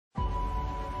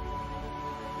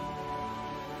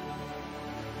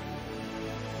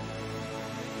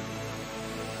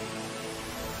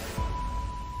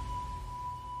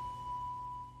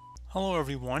Hello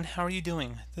everyone, how are you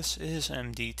doing? This is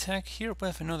MD Tech here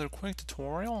with another quick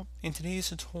tutorial. In today's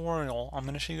tutorial, I'm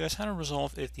going to show you guys how to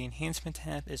resolve if the Enhancement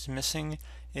tab is missing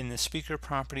in the speaker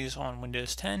properties on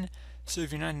Windows 10. So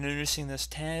if you're not noticing this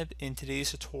tab in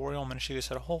today's tutorial, I'm going to show you guys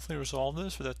how to hopefully resolve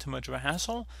this without too much of a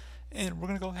hassle. And we're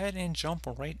going to go ahead and jump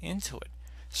right into it.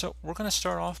 So we're going to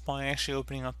start off by actually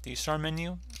opening up the Start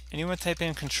menu, and you want to type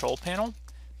in Control Panel.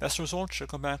 Best result should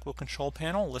come back with Control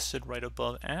Panel listed right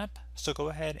above App. So go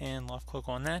ahead and left click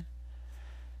on that.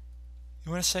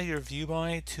 You want to set your view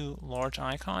by to large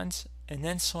icons and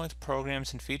then select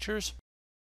Programs and Features.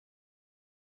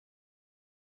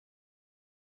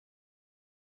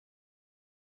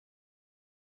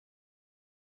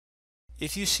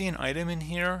 If you see an item in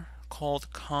here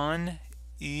called Con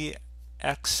EXANT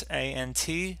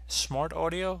Smart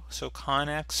Audio, so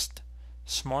Connext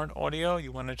Smart Audio,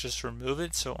 you want to just remove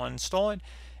it, so uninstall it,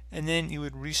 and then you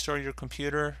would restart your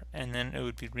computer and then it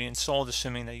would be reinstalled,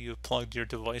 assuming that you have plugged your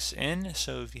device in.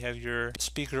 So if you have your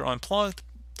speaker unplugged,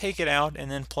 take it out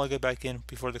and then plug it back in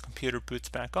before the computer boots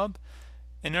back up.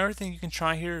 Another thing you can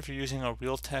try here, if you're using a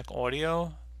Realtek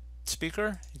audio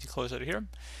speaker, if you close out of here,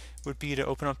 would be to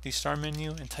open up the Start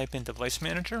menu and type in Device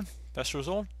Manager. Best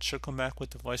result should come back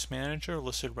with Device Manager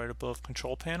listed right above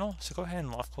Control Panel. So go ahead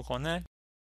and left click on that.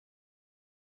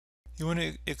 You want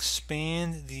to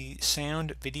expand the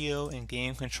Sound, Video, and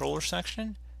Game Controller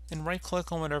section and right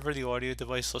click on whatever the audio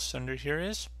device listed under here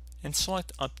is and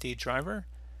select Update Driver.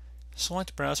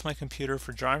 Select Browse My Computer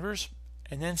for drivers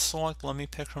and then select Let me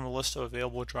pick from a list of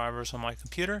available drivers on my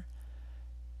computer.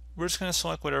 We're just going to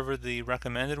select whatever the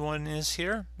recommended one is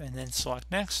here and then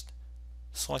select Next.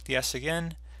 Select Yes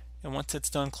again, and once it's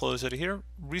done, close out of here,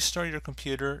 restart your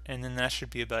computer, and then that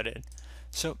should be about it.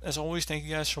 So as always, thank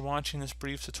you guys for watching this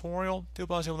brief tutorial. I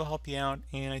hope I was able to help you out,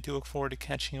 and I do look forward to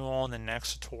catching you all in the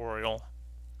next tutorial.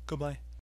 Goodbye.